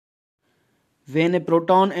When a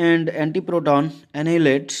proton and antiproton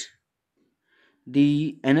annihilate,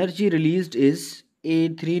 the energy released is A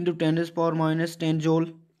 3 into 10 raised power minus 10 joule,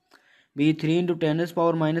 B 3 into 10 raised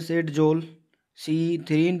power minus 8 joule, C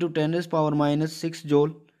 3 into 10 raised power minus 6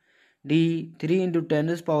 joule, D 3 into 10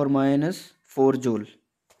 raised power minus 4 joule.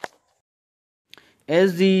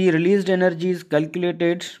 As the released energy is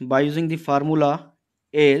calculated by using the formula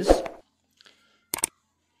as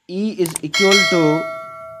E is equal to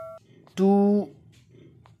 2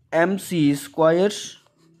 mc square.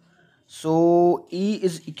 So E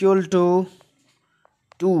is equal to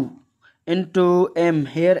 2 into m.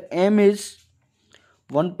 Here m is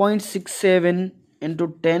 1.67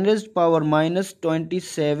 into 10 raised power minus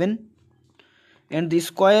 27, and the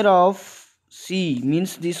square of c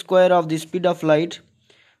means the square of the speed of light,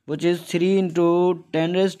 which is 3 into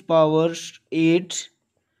 10 raised power 8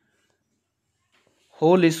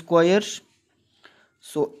 whole square.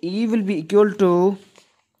 So E will be equal to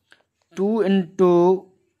 2 into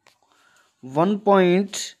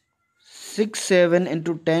 1.67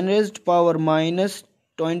 into 10 raised power minus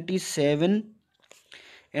 27,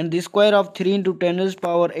 and the square of 3 into 10 raised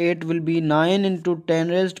power 8 will be 9 into 10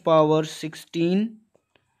 raised power 16.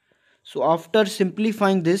 So after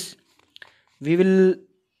simplifying this, we will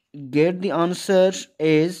get the answer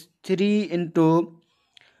as 3 into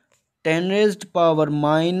 10 raised power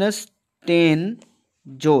minus 10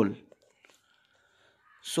 joule.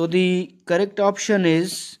 So the correct option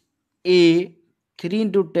is A, 3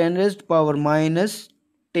 into 10 raised power minus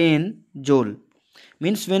 10 joule.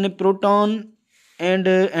 Means when a proton and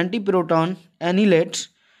antiproton annihilate,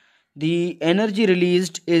 the energy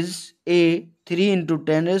released is A, 3 into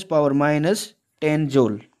 10 raised power minus 10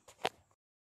 joule.